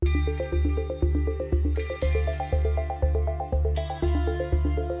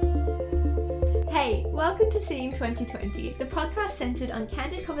Hey, welcome to Seeing 2020, the podcast centered on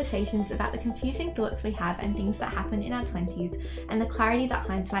candid conversations about the confusing thoughts we have and things that happen in our 20s and the clarity that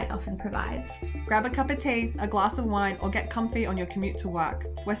hindsight often provides. Grab a cup of tea, a glass of wine, or get comfy on your commute to work.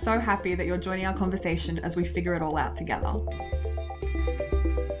 We're so happy that you're joining our conversation as we figure it all out together.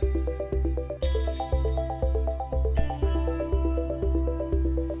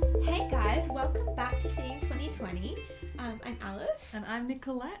 Hey guys, welcome back to Seeing 2020. I'm Alice. And I'm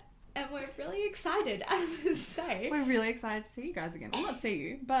Nicolette. And we're really excited, I must say. We're really excited to see you guys again. Well, not see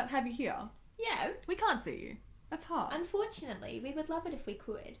you, but have you here. Yeah. We can't see you. That's hard. Unfortunately, we would love it if we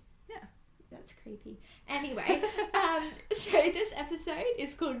could. Yeah. That's creepy. Anyway, so this episode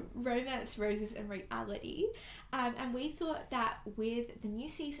is called Romance, Roses and Reality. And we thought that with the new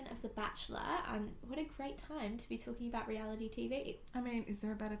season of The Bachelor, what a great time to be talking about reality TV. I mean, is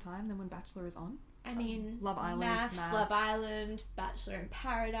there a better time than when Bachelor is on? I mean, Love Island, Maths, Maths. Love Island, Bachelor in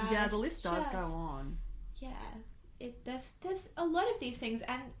Paradise. Yeah, the list does go on. Yeah. There's a lot of these things,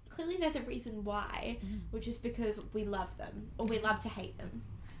 and clearly there's a reason why, which is because we love them, or we love to hate them.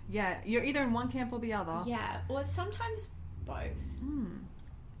 Yeah, you're either in one camp or the other. Yeah, or sometimes both.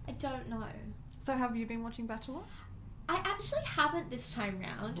 I don't know. So have you been watching Bachelor? I actually haven't this time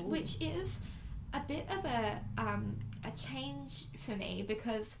round, Ooh. which is a bit of a change for me,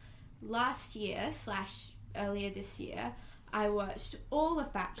 because last year / earlier this year, I watched all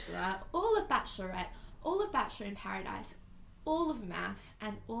of Bachelor, all of Bachelorette, all of Bachelor in Paradise, all of Maths,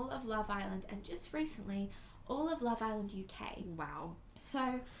 and all of Love Island, and just recently, all of Love Island UK. Wow.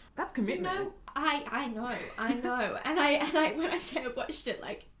 So That's commitment. You know, I know. and I when I say I watched it,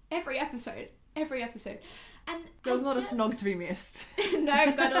 like, every episode. And There was not a snog to be missed.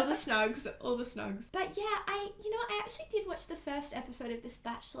 No, got all the snogs. But yeah, I actually did watch the first episode of this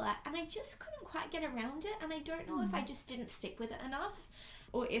Bachelor, and I just couldn't quite get around it, and I don't know if I just didn't stick with it enough,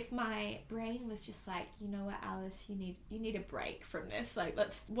 or if my brain was just like, you know what, Alice, you need a break from this. Like,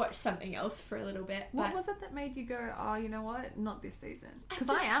 let's watch something else for a little bit. What was it that made you go, oh, you know what, not this season? Because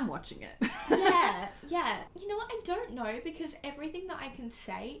I I am watching it. Yeah. You know what, I don't know, because everything that I can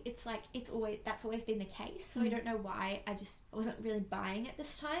say, it's like, that's always been the case, so I don't know why I wasn't really buying it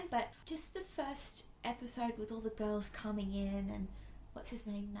this time. But just the first episode with all the girls coming in, and what's his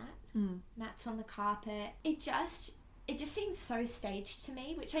name, Matt? Matt's on the carpet. It just seems so staged to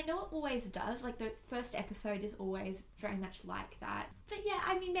me, which I know it always does. Like, the first episode is always very much like that. But yeah,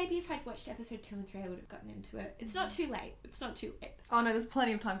 I mean, maybe if I'd watched episode 2 and 3, I would have gotten into it. It's not too late. Oh no, there's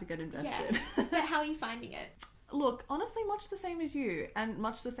plenty of time to get invested. Yeah. But how are you finding it? Look, honestly, much the same as you, and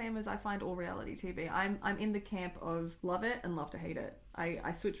much the same as I find all reality TV. I'm in the camp of love it and love to hate it.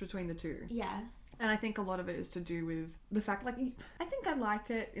 I switch between the two. Yeah. And I think a lot of it is to do with the fact, like, I think I like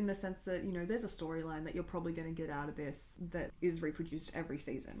it in the sense that, you know, there's a storyline that you're probably going to get out of this that is reproduced every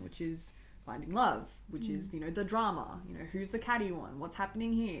season, which is finding love, which is, you know, the drama, you know, who's the catty one, what's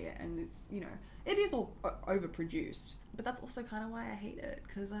happening here, and it's, you know, it is all overproduced. But that's also kind of why I hate it,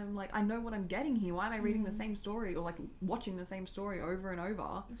 because I'm like, I know what I'm getting here. Why am I reading the same story, or like watching the same story over and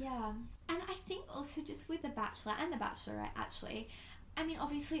over? Yeah. And I think also just with The Bachelor and The Bachelorette, actually, I mean,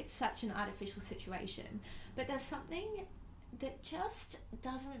 obviously it's such an artificial situation, but there's something that just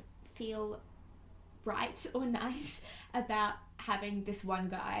doesn't feel right or nice about having this one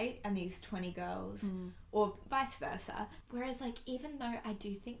guy and these 20 girls, or vice versa. Whereas, like, even though I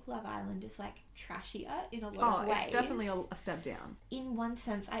do think Love Island is, like, trashier in a lot of ways, it's definitely a step down. In one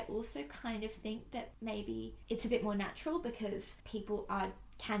sense, I also kind of think that maybe it's a bit more natural, because people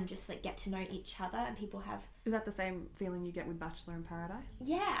can just, like, get to know each other, and people have... Is that the same feeling you get with Bachelor in Paradise?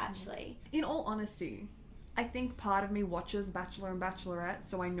 Yeah, actually. In all honesty, I think part of me watches Bachelor and Bachelorette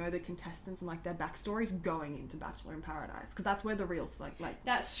so I know the contestants and, like, their backstories going into Bachelor in Paradise, because that's where the real, like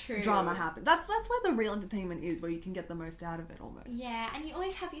that's true, drama happens. That's where the real entertainment is, where you can get the most out of it, almost. Yeah, and you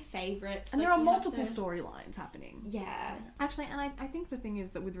always have your favourites. And there are multiple storylines happening. Yeah. Actually, and I think the thing is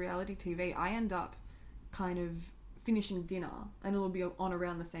that with reality TV, I end up kind of finishing dinner, and it'll be on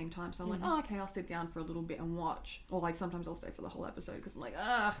around the same time, so I'm like, oh, okay, I'll sit down for a little bit and watch, or like sometimes I'll stay for the whole episode, because I'm like,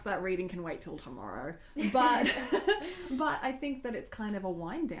 that reading can wait till tomorrow. But but I think that it's kind of a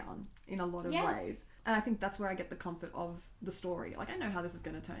wind down in a lot of ways, and I think that's where I get the comfort of the story. Like, I know how this is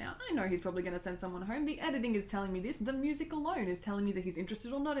going to turn out. I know he's probably going to send someone home. The editing is telling me this. The music alone is telling me that he's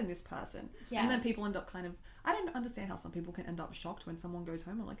interested or not in this person. And then people end up kind of... I don't understand how some people can end up shocked when someone goes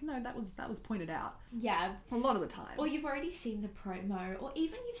home and like, no, that was pointed out. Yeah. A lot of the time. Or you've already seen the promo, or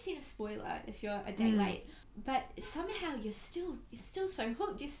even you've seen a spoiler if you're a day late. But somehow you're still so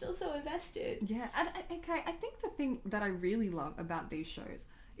hooked. You're still so invested. Yeah. And I think the thing that I really love about these shows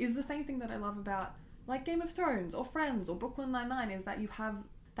is the same thing that I love about, like, Game of Thrones or Friends or Brooklyn Nine-Nine, is that you have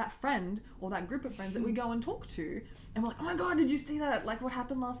that friend or that group of friends that we go and talk to, and we're like, oh my god, did you see that? Like, what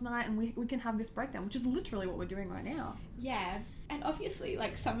happened last night? And we can have this breakdown, which is literally what we're doing right now. Yeah, and obviously,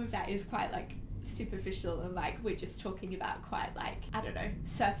 like, some of that is quite, like, superficial, and, like, we're just talking about quite, like, I don't know,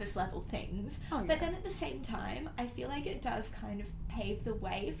 surface level things. Oh, yeah. But then at the same time, I feel like it does kind of pave the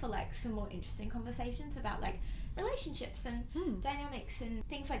way for, like, some more interesting conversations about, like, relationships and dynamics and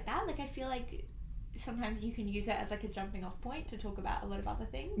things like that. Like, I feel like sometimes you can use it as, like, a jumping off point to talk about a lot of other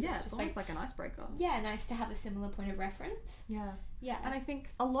things. Yeah, it's just almost like an icebreaker. Yeah, nice to have a similar point of reference. Yeah. Yeah. And I think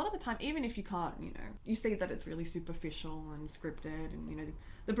a lot of the time, even if you can't, you know, you see that it's really superficial and scripted, and, you know,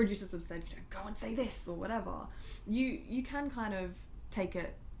 the producers have said, you know, go and say this or whatever, you can kind of take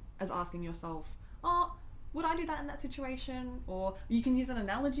it as asking yourself, oh, would I do that in that situation? Or you can use an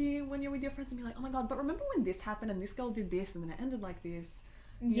analogy when you're with your friends and be like, oh my god, but remember when this happened and this girl did this and then it ended like this?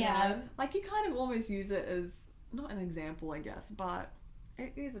 You know? Like, you kind of almost use it as, not an example, I guess, but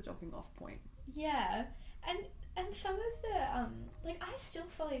it is a jumping off point. Yeah. And some of the, like, I still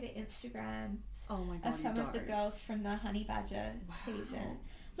follow the Instagrams Oh my god, of some you of the don't. girls from the Honey Badger season.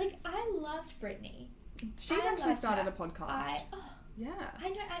 Like, I loved Brittany. She's I actually loved started her. a podcast. Yeah. I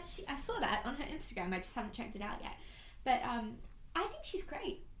know, actually, I saw that on her Instagram. I just haven't checked it out yet. But I think she's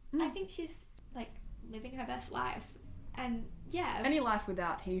great. I think she's, like, living her best life. And, yeah. Any life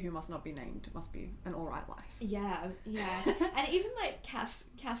without he who must not be named must be an alright life. Yeah. And even, like, Cass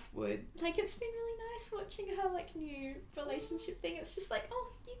Wood, like, it's been really nice watching her, like, new relationship thing. It's just like, oh,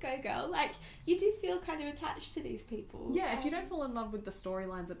 you go, girl. Like, you do feel kind of attached to these people. Yeah, if you don't fall in love with the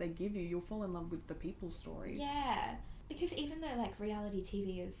storylines that they give you, you'll fall in love with the people's stories. Yeah. Because even though, like, reality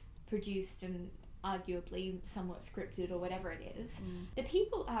TV is produced and arguably somewhat scripted or whatever it is, the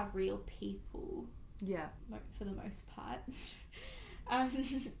people are real people. Yeah. For the most part.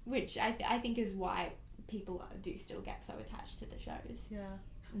 Which I think is why people do still get so attached to the shows. Yeah.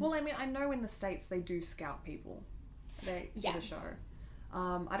 Well, I mean, I know in the States they do scout people for the show.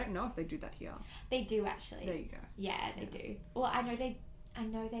 I don't know if they do that here. They do, actually. There you go. Yeah, they do. Well, I know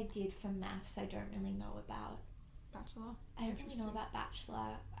they did for Maths. I don't really know about Bachelor? I don't really know about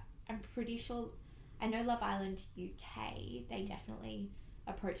Bachelor. I'm pretty sure... I know Love Island UK, they definitely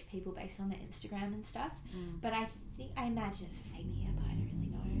approach people based on their Instagram and stuff. But I imagine it's the same here, but I don't really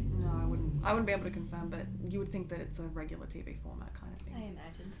know. No, I wouldn't be able to confirm, but you would think that it's a regular TV format kind of thing. I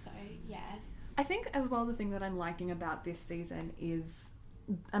imagine so, yeah. I think as well the thing that I'm liking about this season is,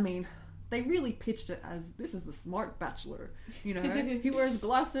 I mean, they really pitched it as, this is the smart bachelor, you know, he wears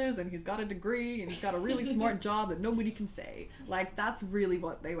glasses and he's got a degree and he's got a really smart job that nobody can say. Like, that's really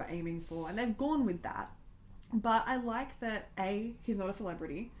what they were aiming for, and they've gone with that. But I like that A, he's not a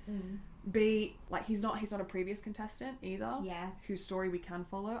celebrity, B, like, he's not a previous contestant either, whose story we can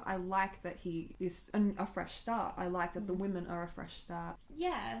follow. I like that he is a fresh start. I like that the women are a fresh start.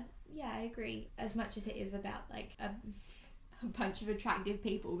 Yeah, I agree. As much as it is about, like, a bunch of attractive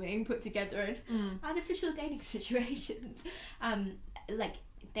people being put together in artificial dating situations, like,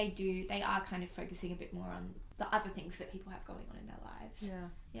 they are kind of focusing a bit more on the other things that people have going on in their lives. Yeah,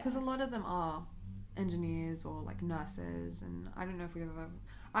 because a lot of them are engineers or, like, nurses, and I don't know if we've ever...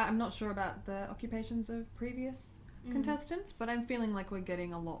 I'm not sure about the occupations of previous contestants, but I'm feeling like we're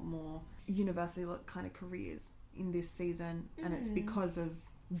getting a lot more university kind of careers in this season, and it's because of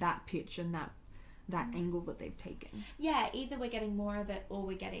that pitch and that angle that they've taken. Yeah, either we're getting more of it or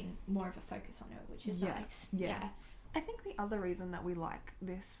we're getting more of a focus on it, which is nice. Yeah. I think the other reason that we like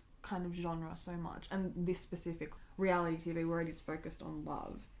this kind of genre so much, and this specific reality TV where it is focused on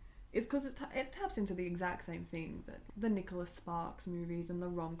love, is because it taps into the exact same thing that the Nicholas Sparks movies and the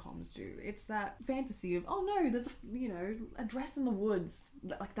rom-coms do. It's that fantasy of, oh no, there's a dress in the woods.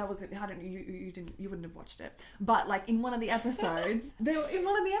 Like, that was it. I don't know, you wouldn't have watched it, but, like, in one of the episodes,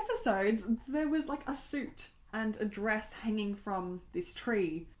 there was, like, a suit and a dress hanging from this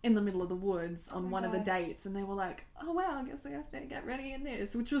tree in the middle of the woods on one of the dates, and they were like, oh wow, I guess we have to get ready in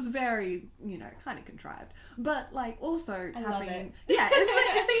this, which was very, kind of contrived, but, like, also tapping... I love it. Yeah,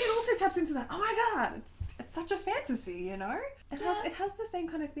 it also taps into that, oh my god, it's such a fantasy, It has the same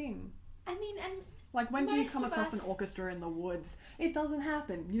kind of thing. I mean, and... Like, when do you come across an orchestra in the woods? It doesn't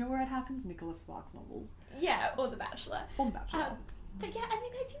happen. You know where it happens? Nicholas Sparks novels. Yeah, or The Bachelor. But yeah, I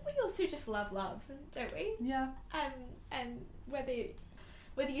mean, I think we also just love, don't we? Yeah. And whether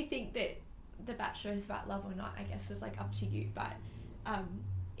you think that The Bachelor is about love or not, I guess is, like, up to you. But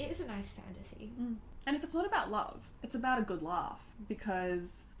it is a nice fantasy. And if it's not about love, it's about a good laugh, because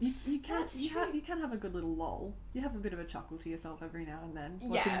you can have a good little lol. You have a bit of a chuckle to yourself every now and then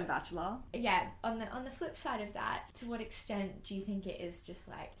watching The Bachelor. Yeah. On the flip side of that, to what extent do you think it is just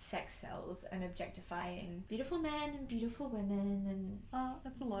like sex sells and objectifying beautiful men and beautiful women, and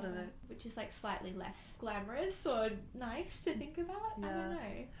that's a lot of it, which is like slightly less glamorous or nice to think about? Yeah. I don't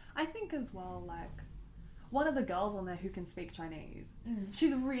know. I think as well, like, one of the girls on there who can speak Chinese,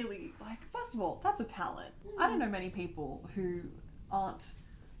 she's really, like, first of all, that's a talent. I don't know many people who aren't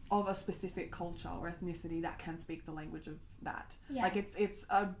of a specific culture or ethnicity that can speak the language of that. Yeah. Like, it's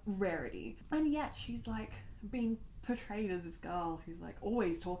a rarity. And yet she's, like, being portrayed as this girl who's, like,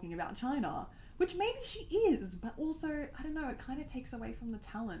 always talking about China, which maybe she is, but also, I don't know, it kind of takes away from the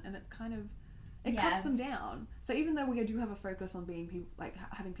talent, and it's kind of, it cuts them down. So even though we do have a focus on being people, like,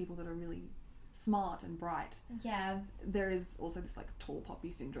 having people that are really smart and bright, there is also this, like, tall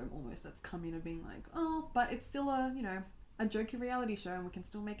poppy syndrome almost that's come in of being like, oh, but it's still a, you know, a jokey reality show, and we can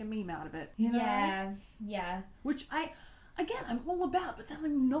still make a meme out of it, you know? Yeah. Which I'm all about, but then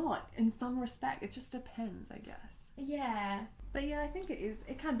I'm not in some respect. It just depends, I guess. Yeah. But yeah, I think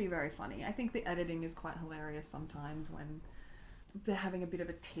it can be very funny. I think the editing is quite hilarious sometimes when they're having a bit of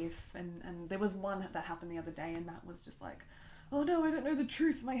a tiff, and there was one that happened the other day, and Matt was just like, oh no, I don't know the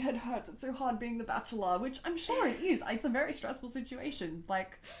truth, my head hurts, it's so hard being the Bachelor, which I'm sure it is. It's a very stressful situation.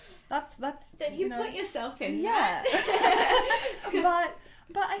 Like, that's that you put yourself in. Yeah. but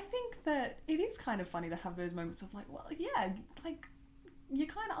I think that it is kind of funny to have those moments of like, well, yeah, like, you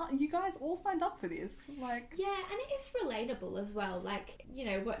kind of, you guys all signed up for this, like. Yeah, and it is relatable as well, like, you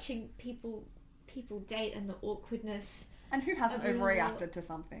know, watching people date and the awkwardness. And who hasn't overreacted to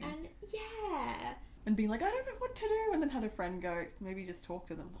something? And yeah. And being like, I don't know what to do, and then had a friend go, maybe just talk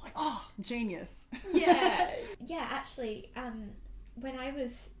to them. Like, oh, genius. Yeah. Yeah, actually, when I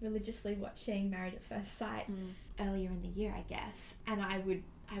was religiously watching Married at First Sight earlier in the year, I guess, and I would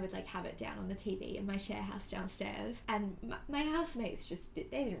like have it down on the TV in my share house downstairs, and my housemates they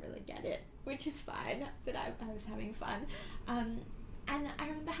didn't really get it, which is fine, but I was having fun. And I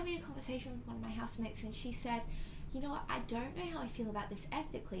remember having a conversation with one of my housemates, and she said, you know what, I don't know how I feel about this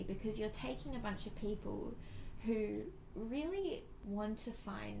ethically, because you're taking a bunch of people who really want to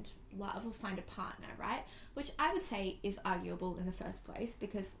find love or find a partner, right? Which I would say is arguable in the first place,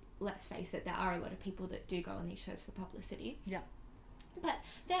 because let's face it, there are a lot of people that do go on these shows for publicity. Yeah. But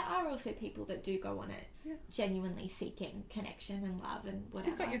there are also people that do go on it genuinely seeking connection and love and whatever.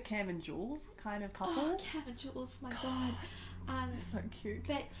 You've got your Cam and Jules kind of couple. Oh, Cam and Jules, my God. So cute.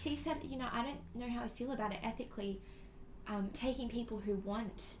 But she said, you know, I don't know how I feel about it ethically, taking people who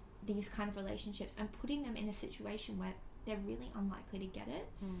want these kind of relationships and putting them in a situation where they're really unlikely to get it,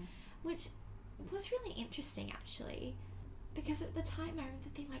 which was really interesting, actually, because at the time I remember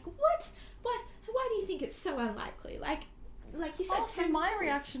being like, what? Why do you think it's so unlikely? Like you said, so my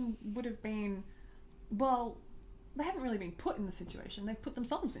reaction would have been, well, they haven't really been put in the situation, they've put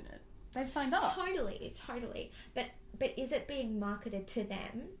themselves in it. They've signed up. Totally. But is it being marketed to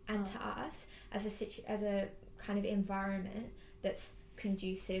them and to us as a kind of environment that's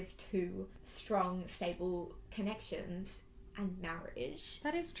conducive to strong, stable connections and marriage?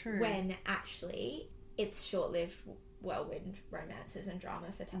 That is true. When actually it's short-lived whirlwind romances and drama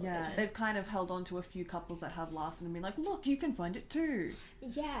for television. Yeah, they've kind of held on to a few couples that have lasted and been like, look, you can find it too.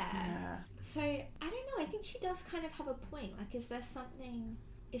 Yeah. So, I don't know, I think she does kind of have a point. Like, is there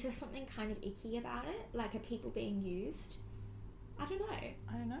something kind of icky about it? Like, are people being used? I don't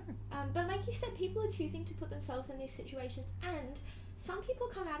know. But like you said, people are choosing to put themselves in these situations, and some people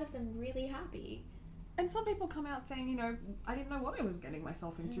come out of them really happy. And some people come out saying, you know, I didn't know what I was getting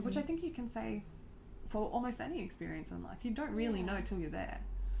myself into, which I think you can say for almost any experience in life. You don't really know till you're there.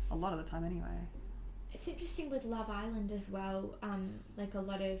 A lot of the time anyway. It's interesting with Love Island as well. Like, a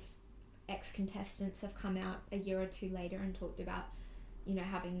lot of ex-contestants have come out a year or two later and talked about, you know,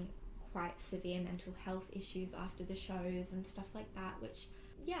 having quite severe mental health issues after the shows and stuff like that, which,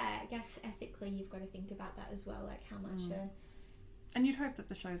 yeah, I guess ethically you've got to think about that as well, like how much and you'd hope that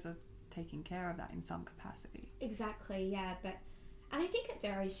the shows are taking care of that in some capacity. Exactly, yeah, and I think it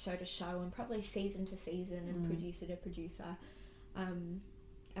varies show to show and probably season to season and producer to producer, and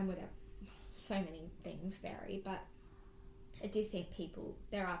whatever. So many things vary, but I do think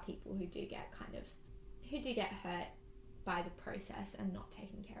there are people who do get hurt by the process and not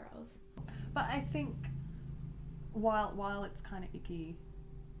taken care of. But I think while it's kind of icky,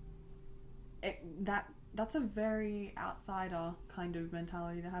 that's a very outsider kind of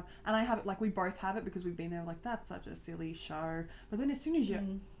mentality to have. And I have it, like, we both have it because we've been there, like, that's such a silly show. But then as soon as you're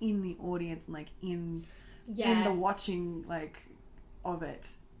in the audience and, like, in the watching, like, of it,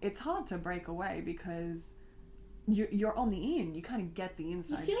 it's hard to break away because you're on the in. You kind of get the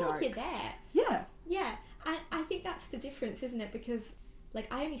inside jokes. You feel like you're there. Yeah. Yeah. I think that's the difference, isn't it? Because,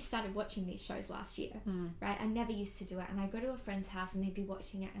 like, I only started watching these shows last year, right? I never used to do it. And I'd go to a friend's house and they'd be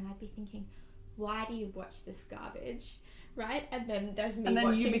watching it and I'd be thinking, why do you watch this garbage? Right? And then there's me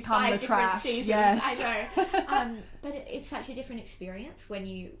watching you become 5 the different trash. seasons. Yes. I know. But it's such a different experience when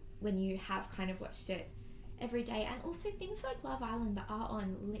you have kind of watched it every day. And also things like Love Island that are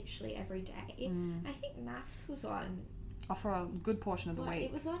on literally every day. I think MAFS was on... for a good portion of the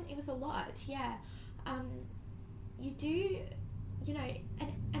week. It was a lot, yeah. You do, you know,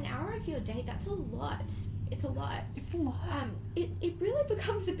 an hour of your day, that's a lot. It's a lot. It's a lot. It really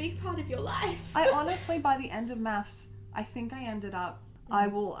becomes a big part of your life. I honestly, by the end of MAFS, I think I ended up...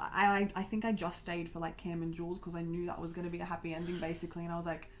 I think I just stayed for like Cam and Jules because I knew that was going to be a happy ending basically, and I was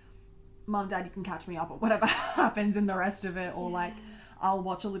like, Mum, Dad, you can catch me up at whatever happens in the rest of it, or like I'll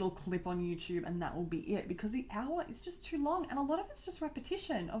watch a little clip on YouTube and that will be it, because the hour is just too long and a lot of it's just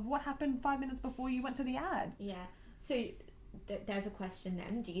repetition of what happened 5 minutes before you went to the ad. Yeah. So there's a question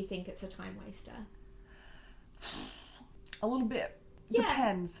then. Do you think it's a time waster? A little bit. Yeah.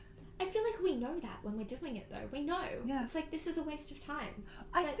 Depends. I feel like we know that when we're doing it though. We know. Yeah. It's like, this is a waste of time.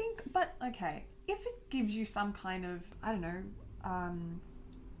 But okay, if it gives you some kind of, I don't know,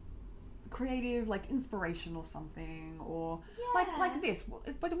 creative, like inspiration or something, or like this,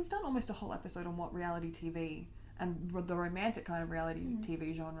 but we've done almost a whole episode on what reality TV and the romantic kind of reality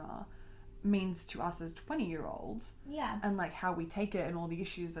TV genre means to us as 20-year-olds, and like how we take it and all the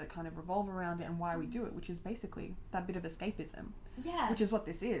issues that kind of revolve around it and why we do it, which is basically that bit of escapism, which is what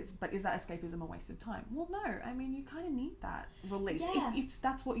this is. But is that escapism a waste of time? Well, no. I mean, you kind of need that release if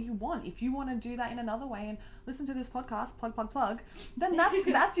that's what you want. If you want to do that in another way and listen to this podcast, plug, then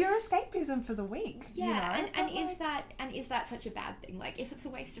that's your escapism for the week. Yeah, you know? and is that such a bad thing? Like, if it's a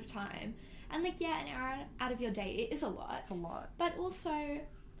waste of time, and like, an hour out of your day, it is a lot. It's a lot. But also,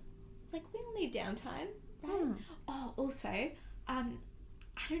 like, we all need downtime, right? Oh, also, I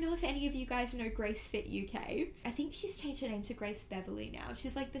don't know if any of you guys know Grace Fit UK. I think she's changed her name to Grace Beverly now.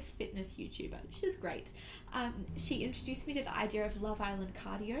 She's like this fitness YouTuber. She's great. She introduced me to the idea of Love Island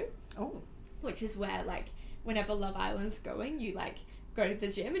cardio. Oh. Which is where, like, whenever Love Island's going, you, like, go to the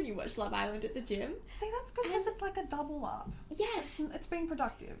gym and you watch Love Island at the gym. See, that's good because it's like a double up. Yes. It's being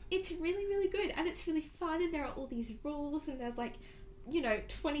productive. It's really, really good. And it's really fun, and there are all these rules, and there's, like,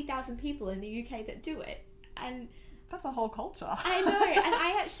 20,000 people in the UK that do it. And that's a whole culture. I know. And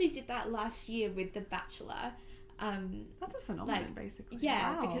I actually did that last year with The Bachelor. That's a phenomenon, basically.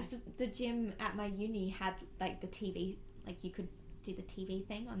 Yeah, wow. because the gym at my uni had, like, the TV, like, you could do the TV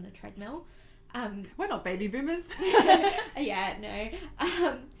thing on the treadmill. We're not baby boomers. Yeah,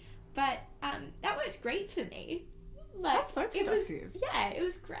 no. But that worked great for me. Like, that's so productive. It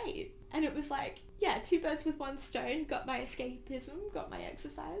was great. And it was like, 2 birds with 1 stone. Got my escapism, got my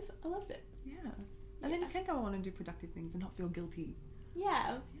exercise. I loved it. Yeah. And then you can go on and do productive things and not feel guilty.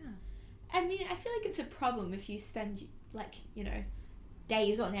 Yeah. Yeah. I mean, I feel like it's a problem if you spend, like,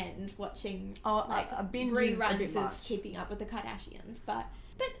 days on end watching, a binge reruns of Keeping Up with the Kardashians. But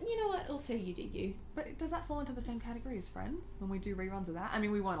you know what? Also, you do you. But does that fall into the same category as Friends when we do reruns of that? I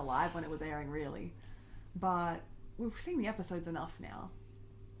mean, we weren't alive when it was airing, really. But we've seen the episodes enough now.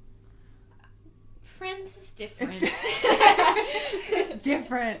 Friends is different. It's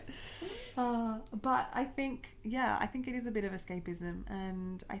different. But I think it is a bit of escapism,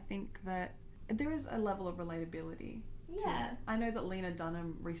 and I think that there is a level of relatability. Yeah. To it. I know that Lena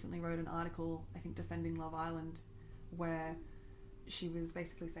Dunham recently wrote an article, I think, defending Love Island, where she was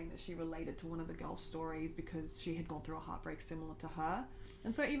basically saying that she related to one of the girls' stories because she had gone through a heartbreak similar to her.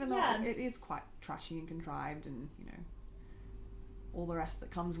 And so even though it is quite trashy and contrived and, all the rest that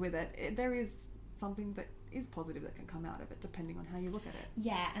comes with it, there is something that is positive that can come out of it depending on how you look at it.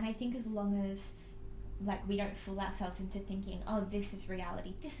 Yeah, and I think as long as, like, we don't fool ourselves into thinking, oh, this is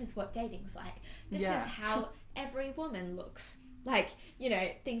reality, this is what dating's like, this is how every woman looks. Like,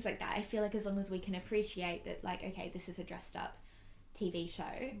 things like that. I feel like as long as we can appreciate that, like, okay, this is a dressed up TV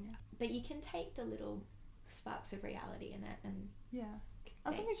show, but you can take the little sparks of reality in it, and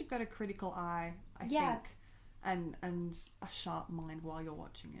as long as you've got a critical eye, I think, and a sharp mind while you're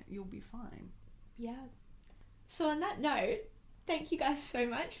watching it, you'll be fine. Yeah. So on that note, thank you guys so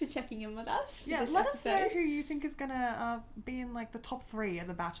much for checking in with us. Let us know who you think is gonna be in, like, the top 3 of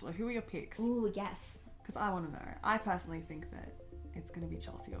The Bachelor. Who are your picks? Ooh, yes. Because I want to know. I personally think that it's going to be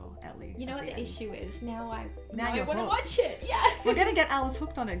Chelsea or Ellie. You know what the issue is? Now I want to watch it. Yeah. We're going to get Alice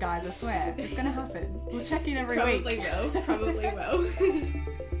hooked on it, guys. I swear. It's going to happen. We'll check in every week. Probably will.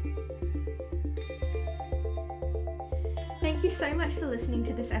 Thank Thank you so much for listening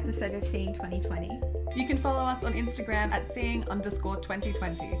to this episode of Seeing 2020. You can follow us on Instagram at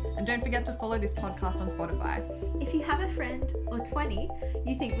seeing_2020. And don't forget to follow this podcast on Spotify. If you have a friend or 20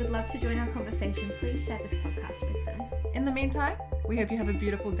 you think would love to join our conversation, please share this podcast with them. In the meantime, we hope you have a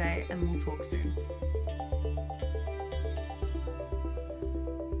beautiful day and we'll talk soon.